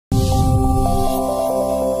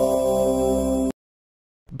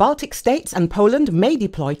Baltic states and Poland may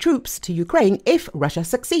deploy troops to Ukraine if Russia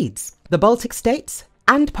succeeds. The Baltic states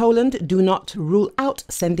and Poland do not rule out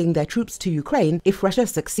sending their troops to Ukraine if Russia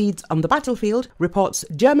succeeds on the battlefield, reports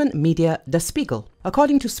German media Der Spiegel.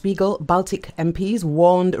 According to Spiegel, Baltic MPs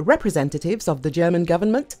warned representatives of the German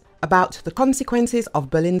government about the consequences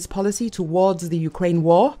of Berlin's policy towards the Ukraine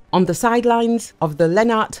war on the sidelines of the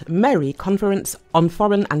Lennart Meri Conference on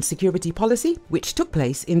Foreign and Security Policy, which took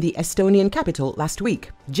place in the Estonian capital last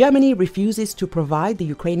week. Germany refuses to provide the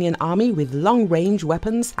Ukrainian army with long-range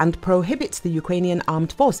weapons and prohibits the Ukrainian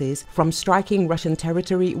Armed Forces from striking Russian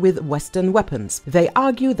territory with Western weapons. They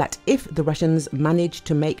argue that if the Russians manage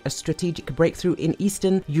to make a strategic breakthrough in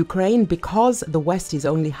eastern Ukraine because the West is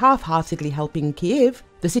only half-heartedly helping Kiev,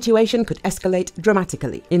 the situation could escalate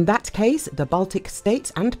dramatically. In that case, the Baltic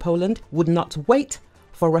states and Poland would not wait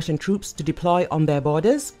for Russian troops to deploy on their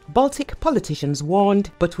borders. Baltic politicians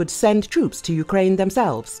warned, but would send troops to Ukraine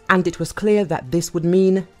themselves. And it was clear that this would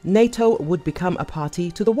mean NATO would become a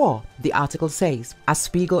party to the war, the article says. As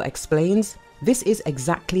Spiegel explains, this is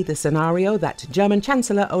exactly the scenario that German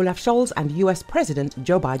Chancellor Olaf Scholz and US President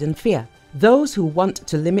Joe Biden fear. Those who want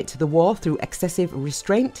to limit the war through excessive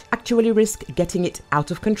restraint actually risk getting it out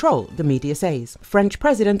of control, the media says. French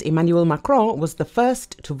President Emmanuel Macron was the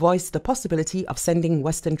first to voice the possibility of sending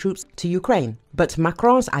Western troops to Ukraine. But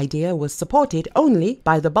Macron's idea was supported only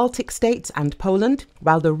by the Baltic states and Poland,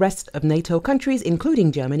 while the rest of NATO countries,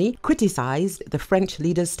 including Germany, criticized the French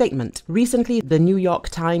leader's statement. Recently, the New York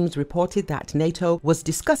Times reported that NATO was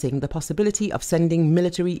discussing the possibility of sending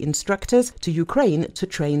military instructors to Ukraine to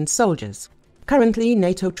train soldiers. Currently,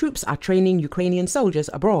 NATO troops are training Ukrainian soldiers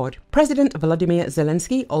abroad. President Volodymyr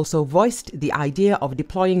Zelenski also voiced the idea of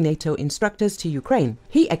deploying NATO instructors to Ukraine.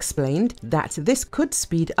 He explained that this could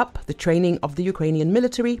speed up the training of the Ukrainian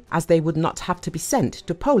military, as they would not have to be sent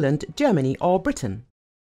to Poland, Germany or Britain.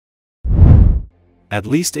 At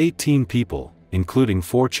least 18 people, including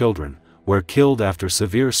 4 children, were killed after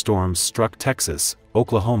severe storms struck Texas,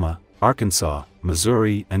 Oklahoma, Arkansas,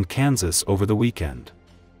 Missouri, and Kansas over the weekend.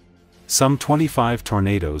 Some 25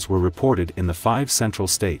 tornadoes were reported in the 5 central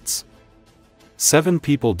states. 7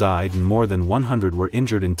 people died and more than 100 were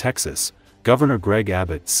injured in Texas, Governor Greg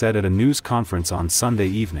Abbott said at a news conference on Sunday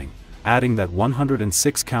evening, adding that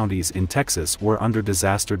 106 counties in Texas were under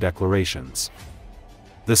disaster declarations.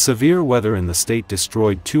 The severe weather in the state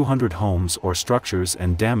destroyed 200 homes or structures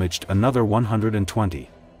and damaged another 120.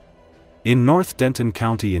 In North Denton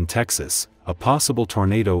County in Texas, a possible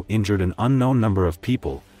tornado injured an unknown number of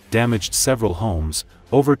people, damaged several homes,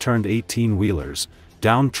 overturned 18-wheelers,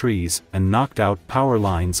 downed trees, and knocked out power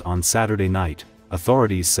lines on Saturday night,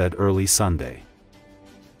 authorities said early Sunday.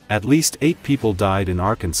 At least 8 people died in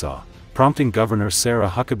Arkansas, prompting Governor Sarah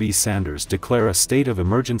Huckabee Sanders declare a state of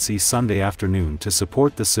emergency Sunday afternoon to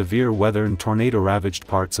support the severe weather in tornado-ravaged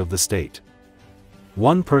parts of the state.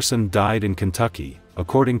 1 person died in Kentucky,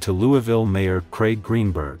 according to Louisville Mayor Craig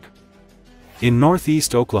Greenberg. In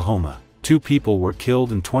northeast Oklahoma, 2 people were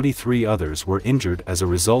killed and 23 others were injured as a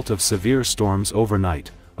result of severe storms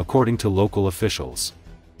overnight, according to local officials.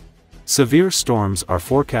 Severe storms are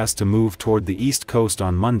forecast to move toward the East Coast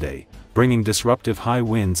on Monday, bringing disruptive high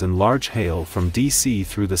winds and large hail from D.C.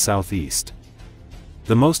 through the southeast.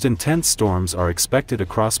 The most intense storms are expected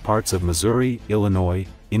across parts of Missouri, Illinois,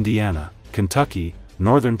 Indiana, Kentucky,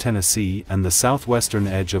 northern Tennessee, and the southwestern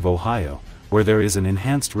edge of Ohio, where there is an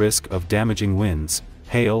enhanced risk of damaging winds,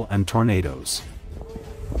 hail, and tornadoes.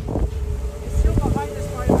 It's still behind us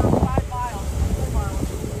by about 5 miles, 4 miles.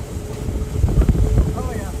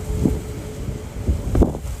 Oh yeah.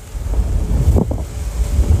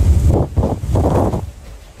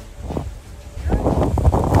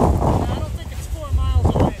 I don't think it's 4 miles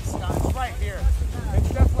away, Scott. It's right here. It's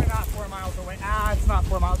definitely not 4 miles away. It's not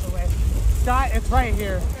 4 miles away. Scott, it's right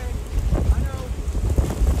here. I know.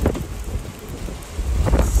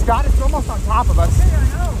 Scott, it's almost on top of us. Okay, I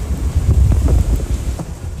know.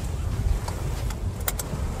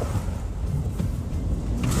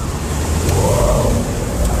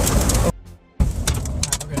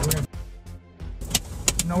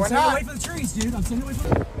 No, we're not. I'm staying away from the trees, dude. I'm staying away from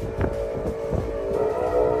the